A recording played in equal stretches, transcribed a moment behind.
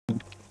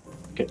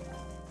Okay.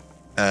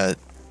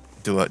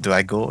 Do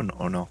I go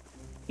or no?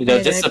 You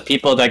know, just the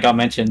people that got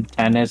mentioned: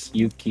 Tannis,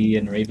 Yuki,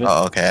 and Raven.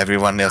 Oh, okay.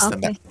 Everyone else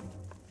then.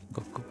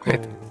 Okay.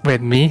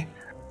 Wait, me?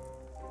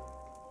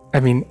 I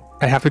mean,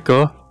 I have to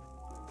go.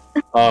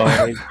 Oh,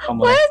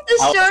 come on. Why is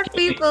the short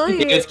people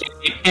here?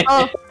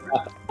 Oh.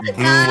 Blue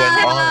went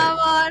Come on.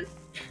 on.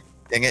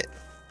 Dang it.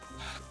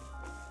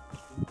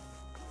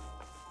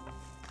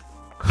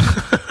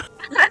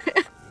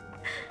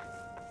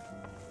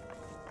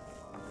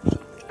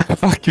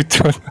 Fuck you,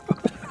 John.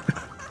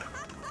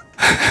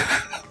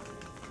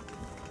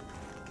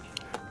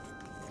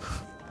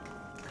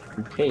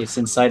 Okay, it's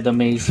inside the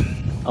maze,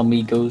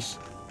 amigos.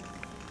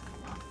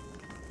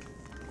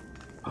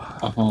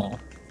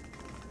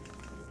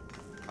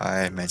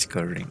 Hi,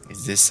 magical ring.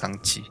 Is this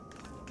Sangchi?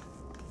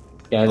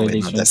 Gather Oh, wait,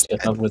 these no, rings that's to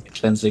help with the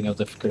cleansing of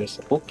the curse.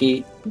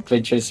 Okay,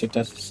 adventures your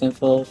task is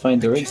simple. Find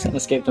the rings and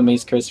escape the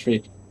maze curse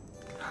free.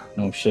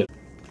 No shit.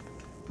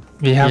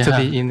 We have to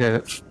be in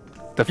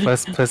the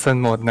first person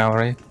mode now,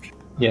 right?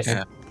 Yes.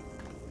 Yeah.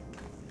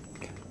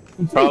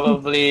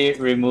 Probably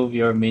remove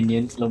your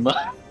minions,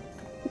 Luma.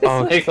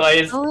 Oh, Like, why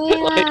is, Oh,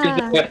 why is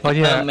yeah. there oh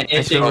yeah, a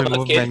I should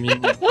remove my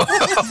minion.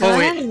 Oh,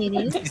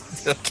 wait.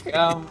 Okay.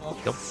 Come on.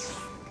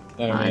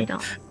 I Alright.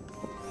 don't.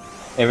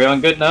 Everyone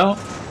good now?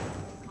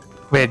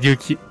 Wait,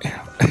 Yuki.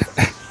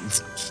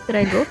 Should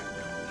I go?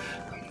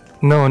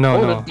 No,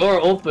 The door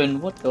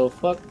opened. What the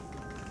fuck?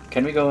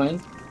 Can we go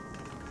in?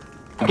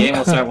 The game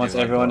will start once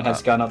everyone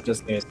has gone up the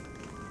stairs.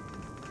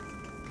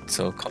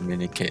 So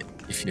communicate.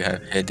 If you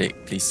have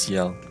headache, please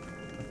yell.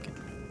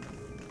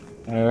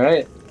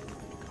 Alright.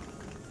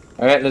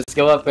 Alright, let's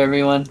go up,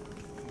 everyone.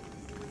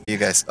 You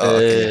guys. Oh,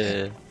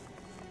 okay.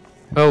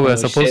 Oh, we're Oh,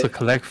 supposed to shit.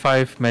 collect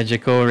 5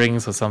 magical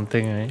rings or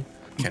something, right?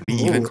 Can we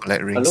even Ooh.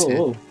 collect rings here?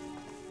 Hello.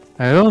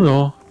 I don't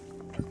know.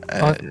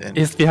 And-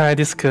 It's behind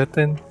this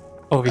curtain.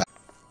 Oh, we...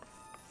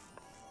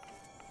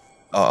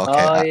 oh,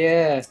 okay. Oh,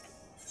 yeah.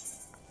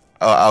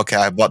 Oh, okay.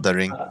 I bought the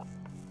ring.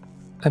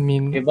 I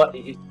mean, You bought...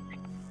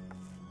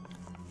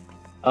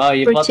 Oh,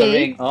 you bought the Purchase.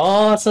 ring.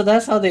 Oh, so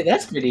that's how they...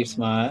 That's pretty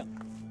smart.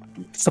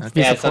 we're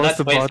Yeah, so supposed that's...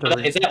 to Wait, buy so the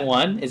ring. is that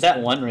one? Is that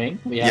one ring?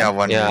 We have? Yeah,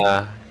 one ring.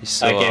 Yeah,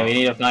 so Okay, we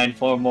need to find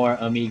 4 more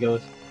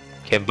amigos.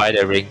 can buy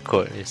the ring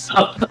code. It's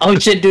Oh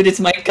shit, dude, it's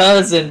my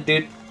cousin,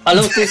 dude.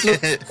 Hello, Chris, look.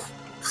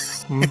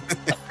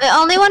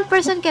 Only one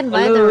person can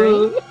buy the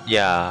ring.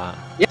 yeah.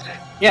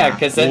 Yeah,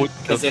 because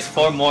there's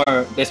 4 more...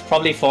 There's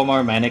probably 4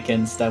 more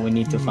mannequins that we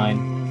need to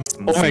find.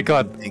 Oh my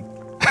god.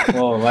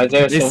 Whoa, why is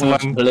there This so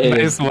much one. blood?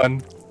 This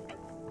one.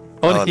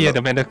 Oh, Oh, here, look.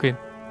 the mannequin.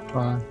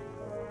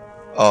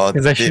 Oh,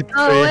 It's actually did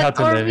Oh, very where hard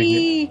to are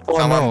navigate. we? Oh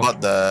someone no.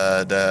 bought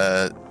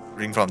the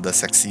ring from the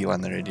sexy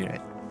one already, right?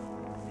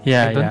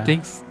 Yeah, I don't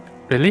think so.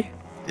 Really?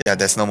 Yeah,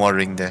 there's no more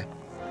ring there.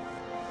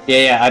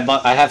 Yeah,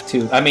 I have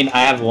 2. I mean,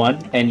 I have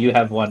 1 and you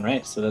have 1,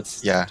 right? So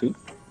that's Yeah. 2.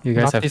 You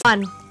guys Not have... this-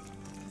 One.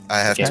 I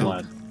have Yeah, 2.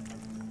 1.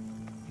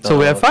 So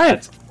we have 5.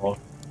 that's 4.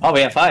 Oh,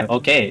 we have 5.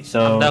 Okay,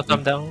 so...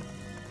 Come down.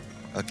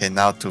 Okay,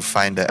 now to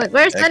find the. Wait,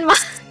 where's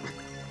Denmark?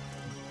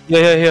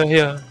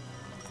 Here.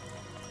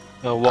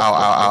 Ow, Walk. ow,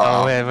 ow,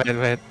 Oh, ow.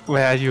 wait.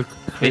 Where are you,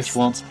 Which Chris?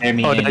 won't spare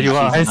me Oh, any there you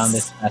are. cheese on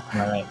this path,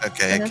 am I right?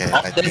 Okay. Okay. Oh,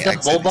 I there's think the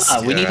exit is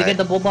boba. We here, need to get right?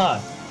 the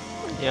boba.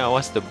 Yeah,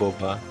 what's the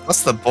boba?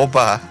 What's the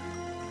boba?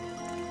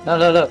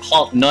 No.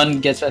 Halt. None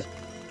gets us.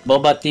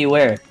 Boba tea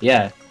where?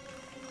 Yeah.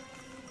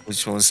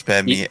 Which won't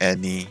spare me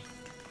any.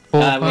 We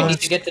need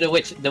to get to the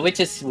witch. The witch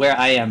is where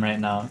I am right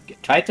now.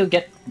 Try to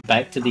get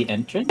back to the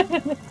entrance.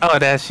 Oh,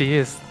 there she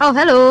is. Oh,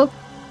 hello.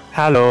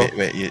 Hello.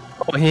 Wait.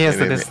 Oh, here's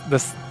wait,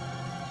 this.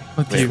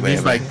 What do you Wait,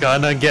 mean wait. by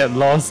gonna get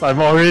lost? I'm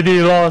already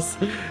lost.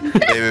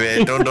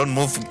 Wait. Don't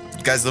move.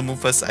 Guys, don't move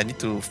first. I need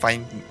to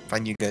find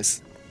you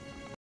guys.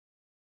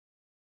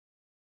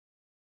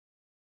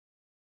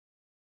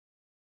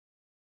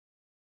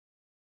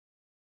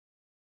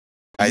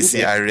 I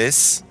see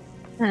Iris.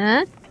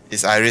 Huh?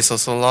 Is Iris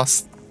also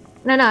lost?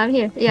 No, I'm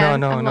here. Yeah,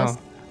 no. I'm lost.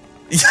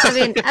 I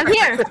mean, I'm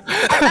here.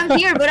 I'm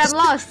here, but I'm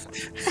lost.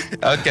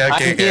 Okay.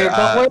 I'm here,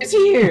 but where's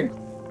here?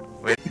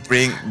 Wait,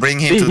 bring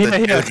him to the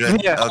Here, children.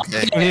 here.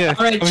 Okay. Here.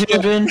 Alright,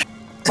 children.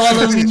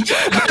 Follow me.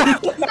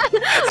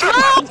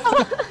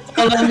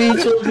 Follow me,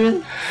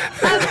 children.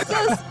 I'm so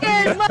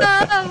scared,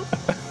 Mom.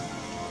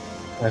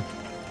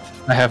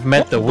 I have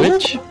met the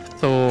witch. Oh,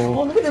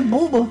 So, look at the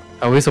boba.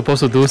 are we supposed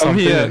to do something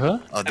here. with her?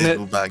 Oh, this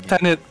Uba again.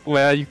 Tenet,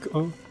 where are you?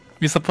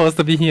 We're supposed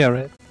to be here,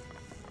 right?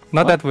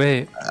 Not that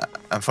way.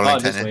 I'm Oh,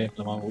 following this Tenet. way.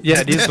 Come on.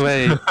 Yeah, this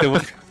way.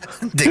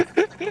 Dick.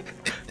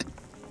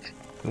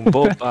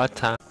 Boba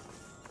time.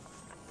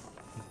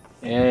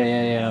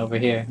 Yeah, over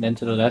here. Then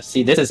to the left.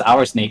 See, this is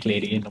our snake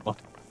lady. In the book.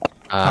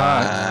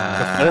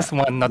 The first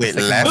one, not Wait,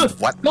 the second one. left?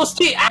 What? No,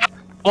 see! Ah!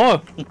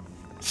 Oh,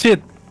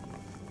 shit.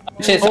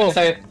 Shit, Oh.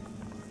 sorry,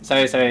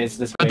 it's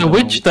this way. But the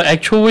witch, the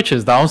actual witch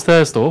is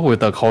downstairs though, with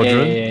the Yeah,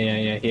 cauldron.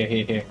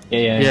 here.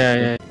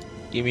 Yeah.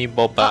 Give me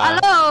Oh, boba.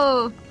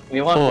 hello.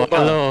 We want Oh, boba.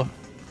 hello.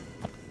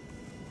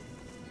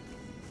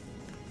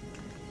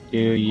 Do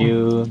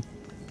you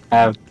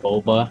have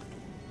boba?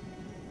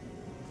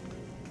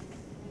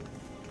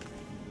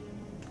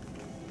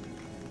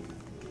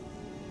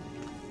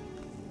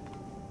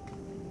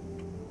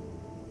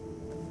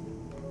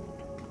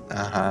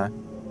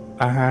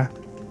 Uh-huh.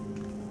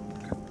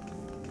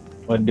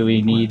 What do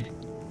we need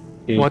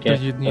to What do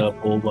get you need? the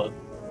boba?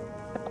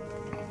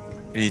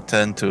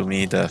 Return to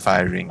me the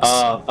 5 rings.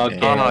 Oh, okay.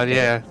 Oh, okay.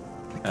 yeah.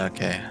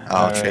 Okay,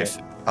 I'll Alright. trade.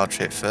 I'll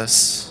trade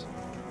first.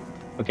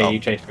 Okay, Oh. you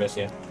trade first,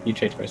 yeah. You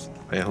trade first.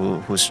 Wait,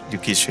 who's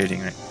Yuki's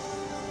trading, right?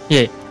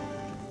 Yeah.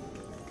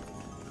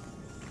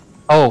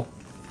 Oh,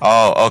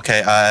 Oh,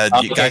 okay.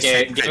 You Okay, guys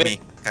okay, trade give me.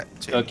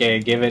 Okay,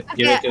 give it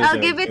Okay, to I'll Azure.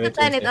 give it to Azure.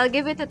 Tennis. I'll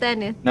give it to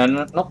Tennis.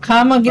 No,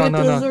 come on, give it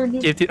to No. Azure.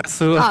 dude. Give it to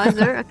Azure. Oh,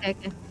 Azure? Okay,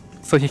 okay.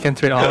 So he can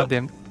trade all of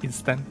them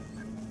instant.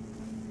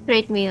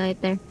 Trade me right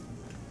there.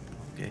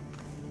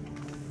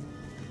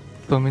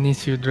 So many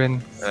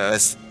children.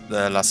 That's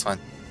the last one.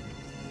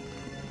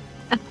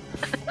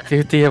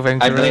 TvT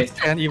Avengers played-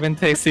 can't even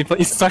take simple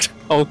instruction.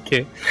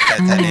 Okay.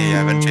 Teddy, you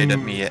haven't traded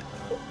me yet.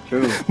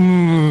 True.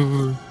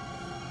 Hmm.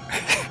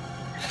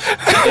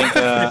 I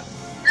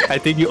think, I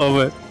think you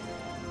over.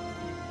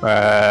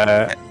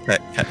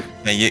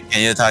 Can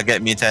you target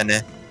me,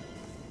 Teddy?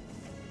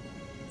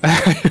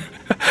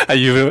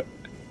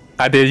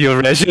 Are they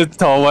your ration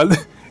tall one?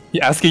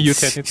 He asking you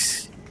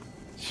tennis.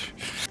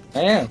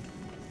 yeah.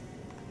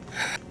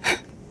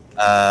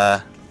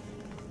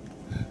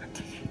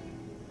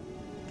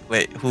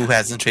 Wait, who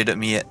hasn't traded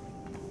me yet?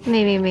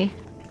 Me.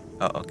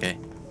 Oh, okay.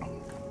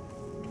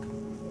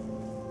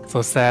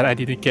 So sad I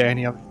didn't get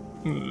any of it.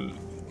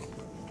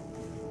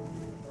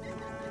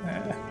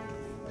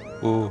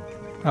 Ooh.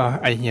 Oh,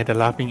 I hear the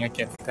laughing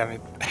again. Damn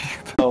it.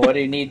 So what do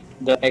you need?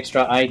 The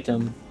extra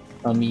item,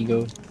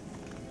 amigo.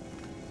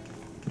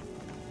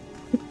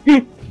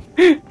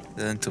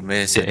 Learn to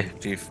make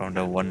safety from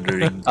the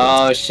wandering.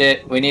 Oh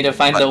shit, we need to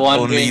find But the one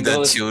only green the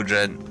ghost.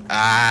 children.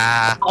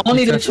 Ah.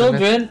 Only the That's a mess.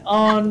 children?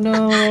 Oh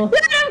no.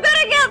 Dude, I'm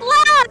gonna get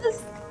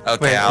lost!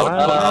 Okay, Wait, I'll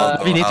what? go. I'll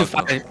go, We need I'll to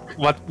go. find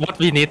what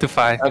we need to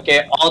find.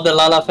 Okay, all the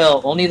lala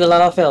fell. Only the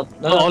lala fell.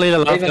 No, Only the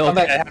last Raven, come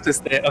okay, I back. have to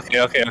stay.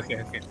 Okay.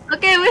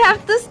 Okay, we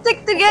have to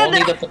stick together.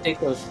 Only the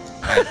potatoes.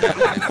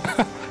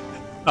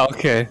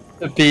 Okay.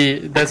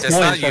 that's Just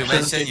more now you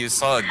instructions. mentioned you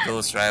saw a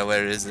ghost, right?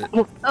 Where is it?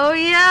 Oh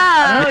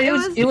yeah. No,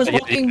 it was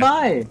walking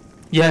by.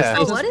 Yeah.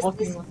 Oh, It's what is just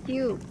this walking-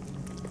 cube?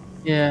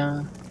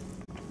 Yeah.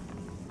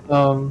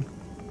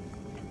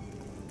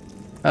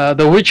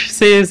 The witch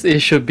says it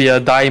should be a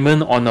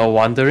diamond on a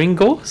wandering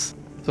ghost.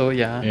 So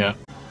yeah. Yeah.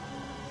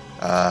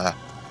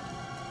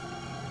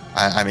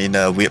 I'm in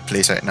a weird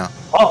place right now.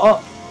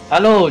 Oh,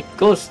 hello,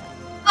 ghost.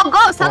 Oh,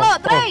 ghost! Hello,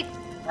 Oh, trade!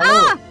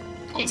 Hello. Ah!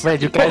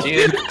 Wait, you guys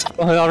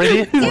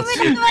already? Give me the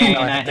Can money!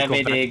 I have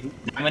a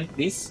diamond,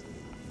 please?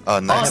 Oh, Oh,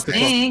 nice.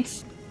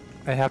 thanks.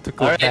 I have to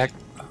go Alright. back.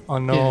 Oh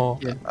no.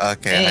 Yeah.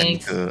 Okay,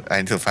 Thanks. I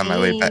need to find my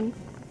way back.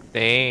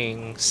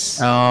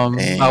 Thanks. I'll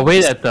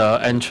wait at the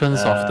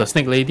entrance of the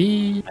snake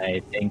lady.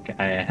 I think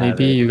I have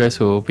Maybe it. you guys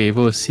will be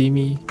able to see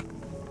me.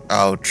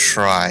 I'll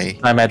try.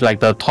 I'm at like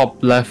the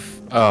top left.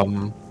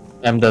 I'm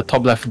the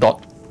top left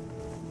dot.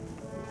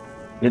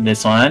 With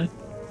this one.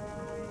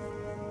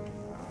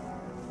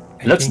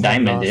 I It looks think I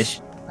diamondish.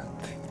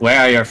 Where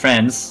are your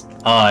friends?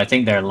 Oh, I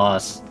think they're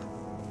lost.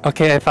 lost.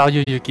 Okay, I found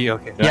you, Yuki.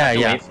 Okay. Do I have to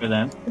Yeah. wait for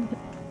them?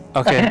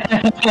 Okay.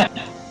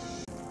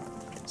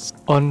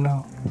 Oh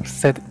no.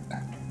 Said.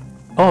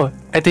 Oh,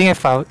 I think I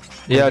found.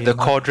 Yeah, maybe the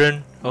not.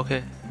 cauldron.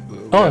 Okay.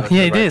 Oh, We're on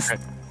here the it right is. track.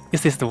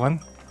 Is this the one?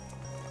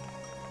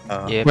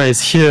 Yep. Where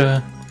is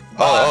here? I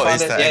Oh, found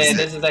it's it. the Yeah, exit.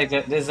 this is the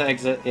exit. This is the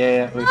exit.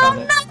 Yeah, we found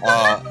it.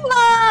 Oh,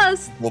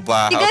 Lost!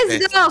 boba. You guys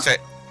Okay,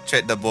 go.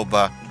 trade the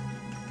boba.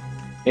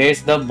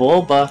 Here's the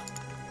boba.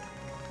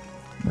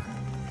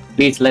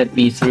 Please let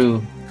me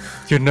through.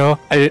 You know,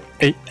 I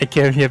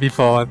came here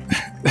before.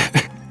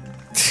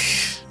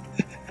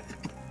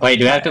 Wait,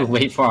 do we have to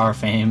wait for our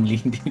family?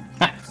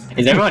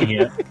 Is everyone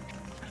here?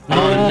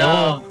 Oh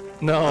no!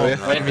 No. Where-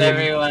 Where's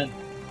everyone?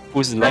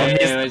 Who's Where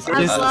left? is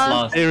I'm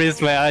lost?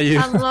 Iris, where are you?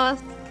 I'm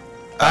lost.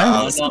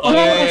 Oh, no.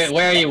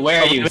 Where are you?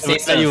 Where are you? Where Say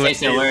so. are you? Say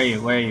so. Where are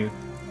you? Where are you?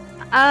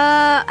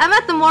 I'm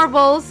at the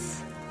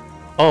marbles.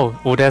 Oh,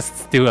 that's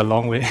still a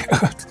long way.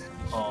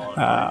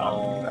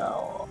 Oh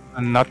no.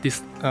 Not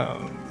this.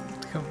 Come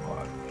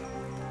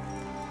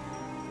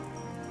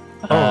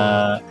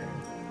on.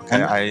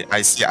 Okay,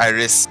 I see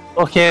Iris.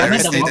 Okay.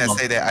 Iris, the stay there, mobile.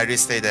 stay there.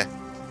 Iris, stay there.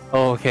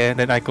 Oh, okay.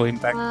 Then I going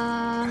back.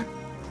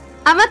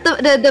 I'm at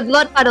the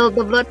blood puddle.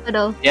 The blood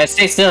puddle. Yeah,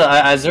 stay still.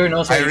 Azure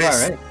knows where you are,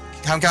 Iris. right?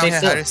 Come Stay here,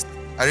 still. Iris.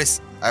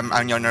 Iris, I'm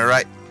on your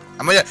right.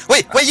 I'm on your...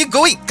 Wait, where are you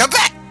going? Come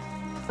back!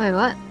 Wait,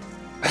 what?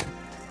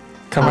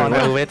 Come on,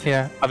 Alright. I will wait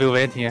here. I will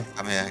wait here.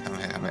 Come here.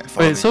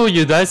 Follow Wait, me. so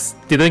you guys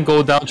didn't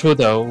go down through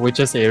the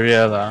witches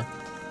area lah?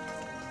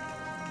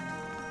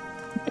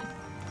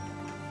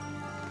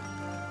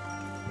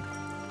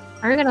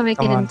 Are we gonna make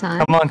Come it in on.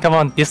 time? Come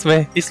on. This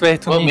way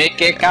to We'll me. make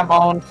it. Come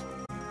on.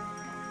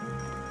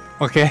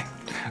 Okay.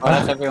 Oh,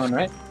 that's everyone,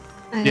 right?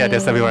 Yeah,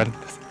 that's everyone.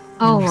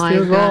 Oh my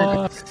Still god.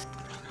 lost.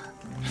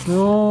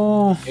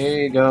 No.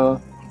 Here you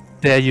go.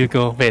 There you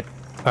go. Wait.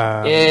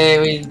 Yay,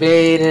 we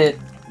made it.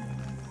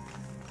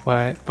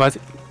 What? Was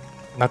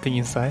nothing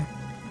inside?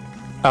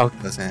 Oh,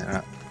 Doesn't it,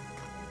 right?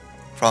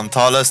 From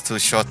tallest to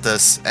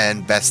shortest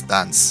and best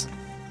dance.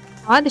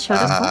 Oh, the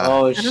shortest one?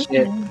 Oh I don't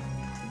shit. know.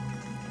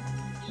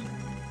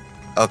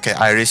 Okay,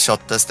 Irish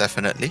shortest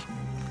definitely.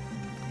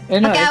 Eh,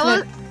 no, Okay, I isn't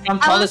will- it from I will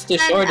tallest to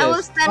stand- I will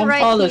shortest? stand From right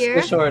tallest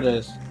here. to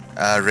shortest.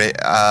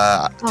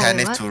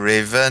 Tannis what? to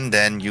Raven,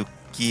 then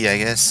Yuki, I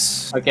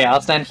guess. Okay,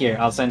 I'll stand here.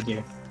 I'll stand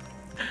here.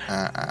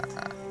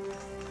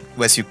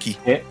 Where's Yuki?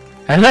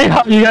 I like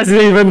how you guys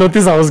didn't even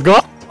notice I was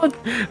gone. Oh,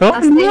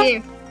 I'll stay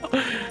here.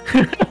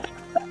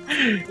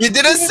 You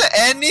didn't say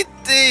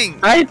anything!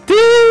 I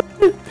did!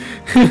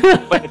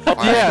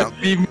 Yeah,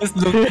 we missed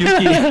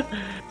Yuki.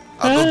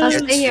 I'll go I'll get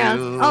stay here.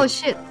 you. Oh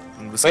shit.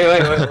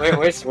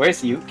 Wait,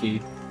 where's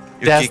Yuki?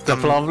 That's Yuki, the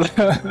problem.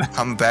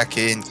 come back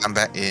in, come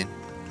back in.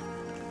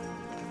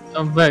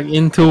 I'm back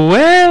into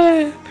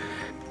where?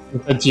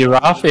 The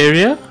giraffe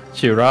area?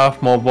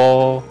 Giraffe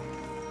mobile.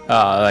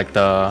 Like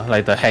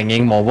the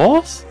hanging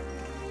mobiles?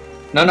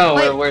 No,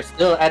 Wait. we're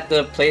still at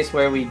the place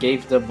where we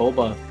gave the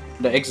boba,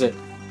 the exit.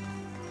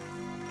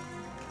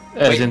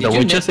 As Wait, in the did you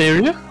witches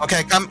area?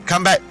 Okay,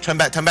 come back, turn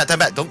back.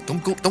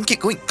 Don't keep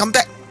going, come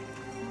back.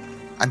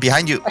 I'm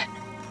behind you.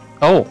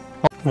 Oh.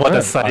 What a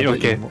Yeah, sight, other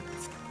okay. emo-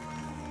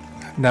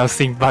 Now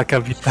sing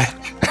Bakabita.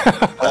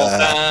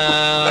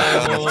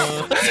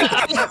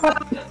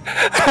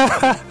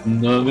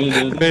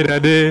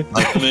 Merade.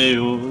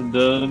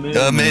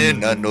 Dame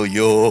na no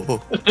yo.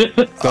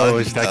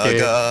 Ghost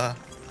dake. Anaga.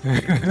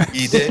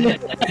 Ide.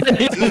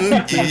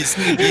 Tsuki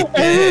sugite.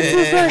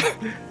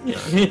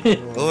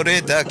 Ore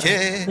dake.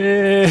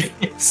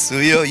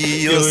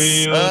 Tsuyoi yo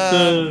sa.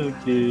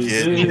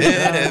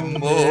 Kere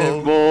mo.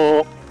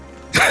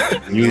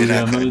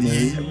 Yuraka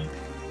ni.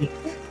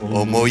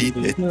 Omoi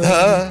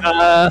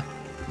eta.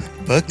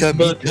 Baka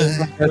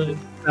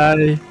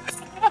mitai.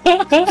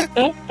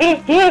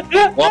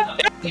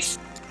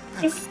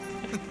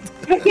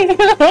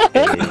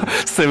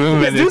 Seven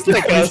Is minutes. this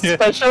like a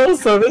special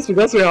service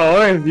because we are all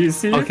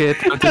NBC? Okay,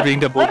 time to bring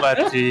the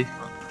boba tree.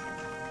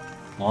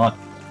 Oh,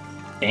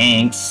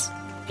 thanks.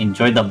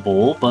 Enjoy the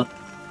boba.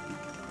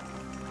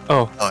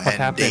 Oh, Oh, what and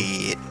happened?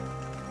 they.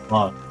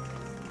 Oh,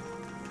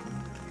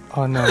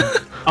 Oh no.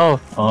 Oh,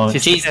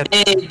 she's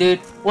dead, dude.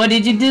 What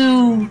did you do?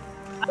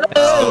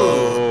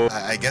 Oh,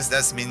 I guess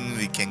that's mean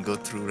we can go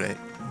through, right?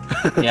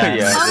 Yeah,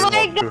 Yeah. Oh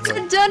my god,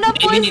 Jonah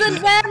poisoned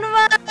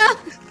Venma!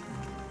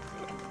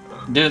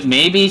 dude.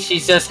 Maybe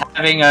she's just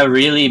having a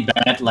really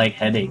bad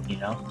headache, you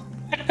know.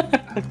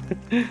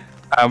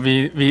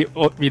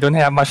 we don't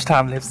have much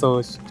time left,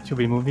 so should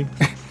we moving?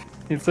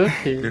 It's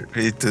okay.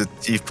 We need to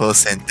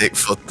G-pose and take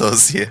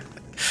photos here.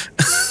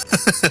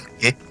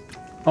 Okay.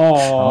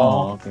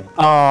 Oh. okay.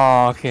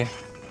 Oh, okay.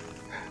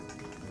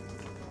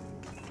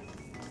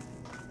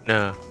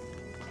 No.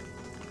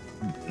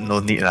 No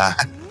need lah.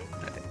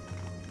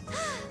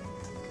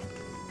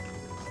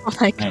 Oh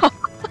my Nice. god.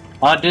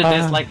 Oh, dude,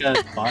 there's a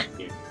spot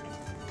here.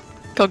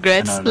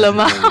 Congrats, I know,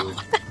 Lama.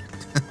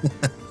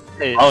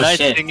 Hey, Oh, nice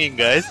shit. singing,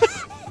 guys.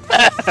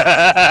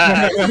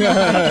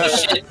 Oh,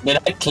 shit, did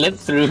I clip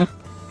through?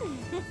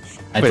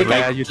 I Wait, think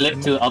where I are you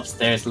clipped to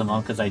upstairs,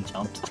 Lamont, because I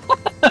jumped.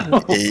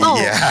 Oh,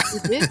 Yeah. you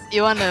did?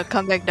 You wanna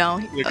come back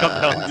down? You come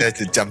down. I had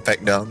to jump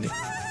back down.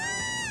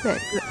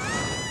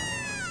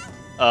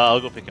 I'll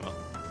go pick him up.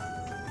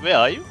 Where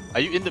are you? Are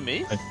you in the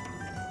maze?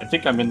 I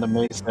think I'm in the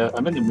maze.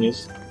 I'm in the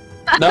maze.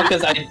 No,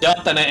 because I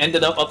jumped and I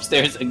ended up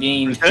upstairs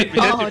again. Pretend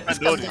Oh, to front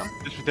just door. come down.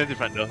 Just pretend to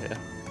front door, yeah.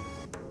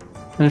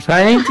 I'm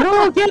trying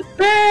to get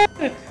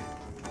there!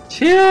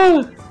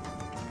 Chill!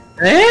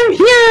 I am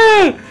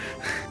here!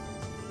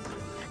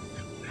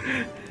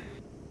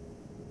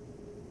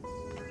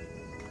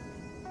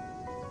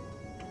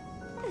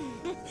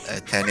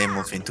 Tane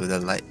move into the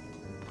light.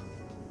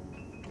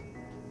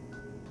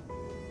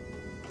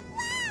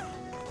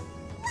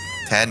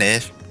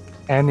 Tane,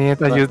 Annie,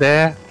 are you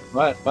there?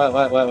 What?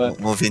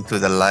 move into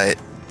the light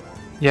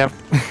Yep.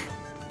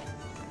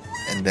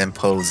 and then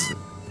pose.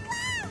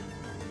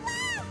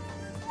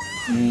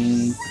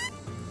 Mm,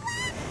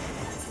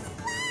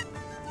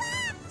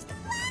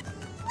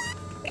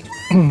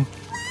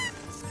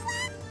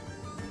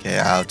 Okay,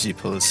 I'll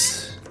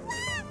G-pose.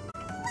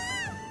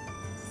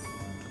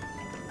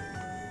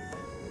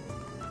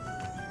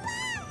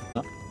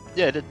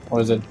 Yeah, I did.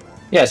 what is it?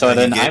 Yeah, so He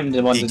then gave- I'm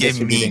the one he that's gave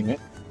me- distributing it.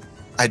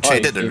 I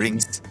traded you the gave me-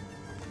 rings.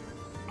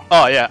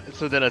 Oh, yeah.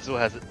 So then Azul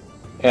has it.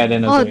 Yeah,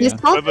 then Oh, also, this yeah.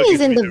 coffee Remember,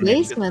 is in give the me the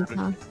ring, basement, get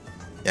the huh?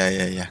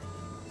 Yeah.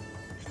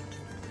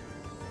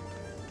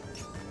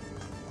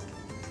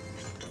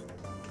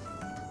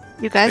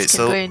 You guys Wait, can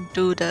so- go and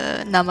do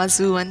the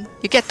Namazu one.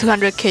 You get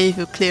 200k if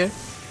you clear.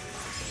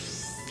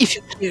 If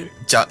you clear.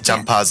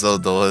 Jump puzzle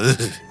though.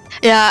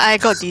 Yeah, I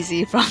got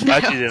dizzy from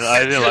that. Actually, I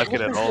didn't like it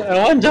at all.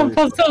 I want jump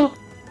puzzle!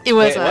 It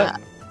was Wait, what?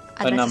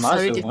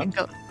 unnecessary Namazu one?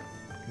 difficult.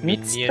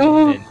 Minion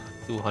and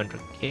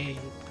 200k.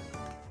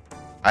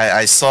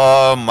 I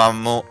saw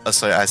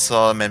I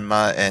saw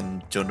Menma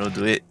and Jono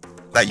do it.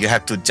 Like you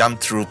have to jump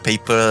through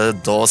paper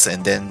doors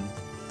and then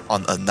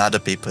on another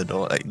paper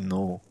door. Like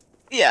no.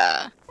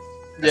 Yeah.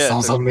 Yeah.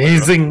 Sounds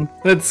amazing!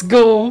 Let's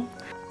go!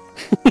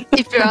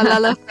 If you're a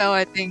Lalafell,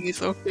 I think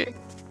it's okay.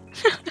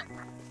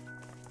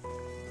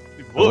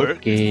 It worked.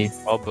 Okay.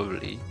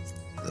 Probably.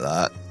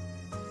 Lot.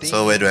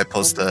 So where do I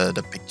post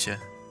the picture?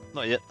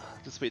 Not yet.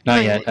 Just wait.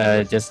 Not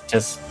yet.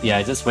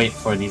 Just wait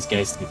for these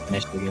guys to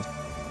finish the game.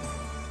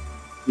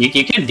 You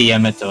can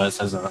DM it to us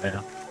as well.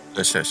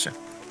 Sure.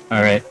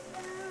 All right.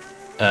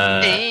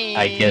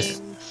 I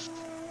guess.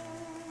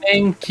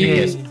 Thank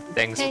you.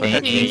 Thanks for Thank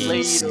that.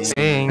 you.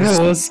 Thanks.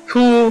 That was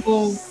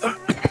cool.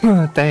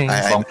 Thanks.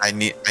 I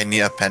need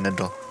a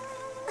Panadol.